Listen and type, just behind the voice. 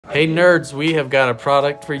Hey nerds, we have got a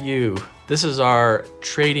product for you. This is our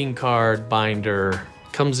trading card binder.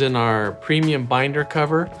 Comes in our premium binder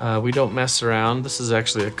cover. We don't mess around. This is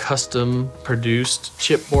actually a custom produced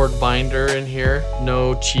chipboard binder in here.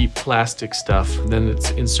 No cheap plastic stuff. Then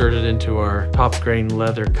it's inserted into our top grain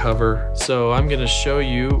leather cover. So I'm gonna show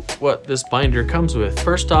you what this binder comes with.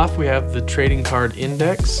 First off, we have the trading card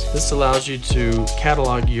index. This allows you to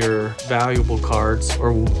catalog your valuable cards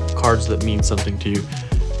or cards that mean something to you.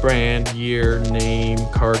 Brand, year, name,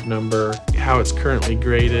 card number, how it's currently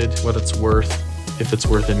graded, what it's worth, if it's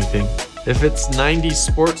worth anything. If it's 90s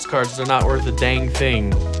sports cards, they're not worth a dang thing.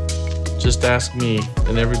 Just ask me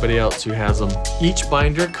and everybody else who has them. Each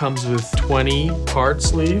binder comes with 20 card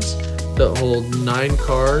sleeves that hold 9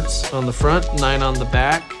 cards on the front, 9 on the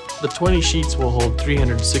back. The 20 sheets will hold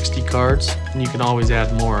 360 cards, and you can always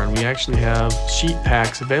add more. And we actually have sheet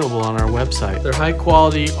packs available on our website. They're high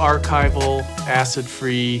quality, archival,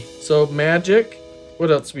 acid-free. So Magic,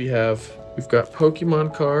 what else we have? We've got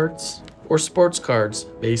Pokemon cards or sports cards.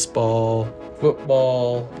 Baseball,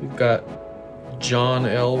 football. We've got John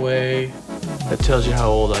Elway. That tells you how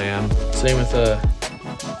old I am. Same with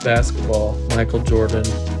basketball, Michael Jordan,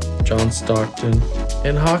 John Stockton,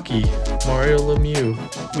 and hockey, Mario Lemieux.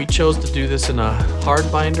 We chose to do this in a hard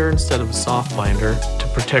binder instead of a soft binder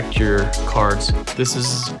to protect your cards. This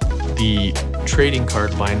is the trading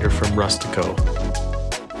card binder from Rustico.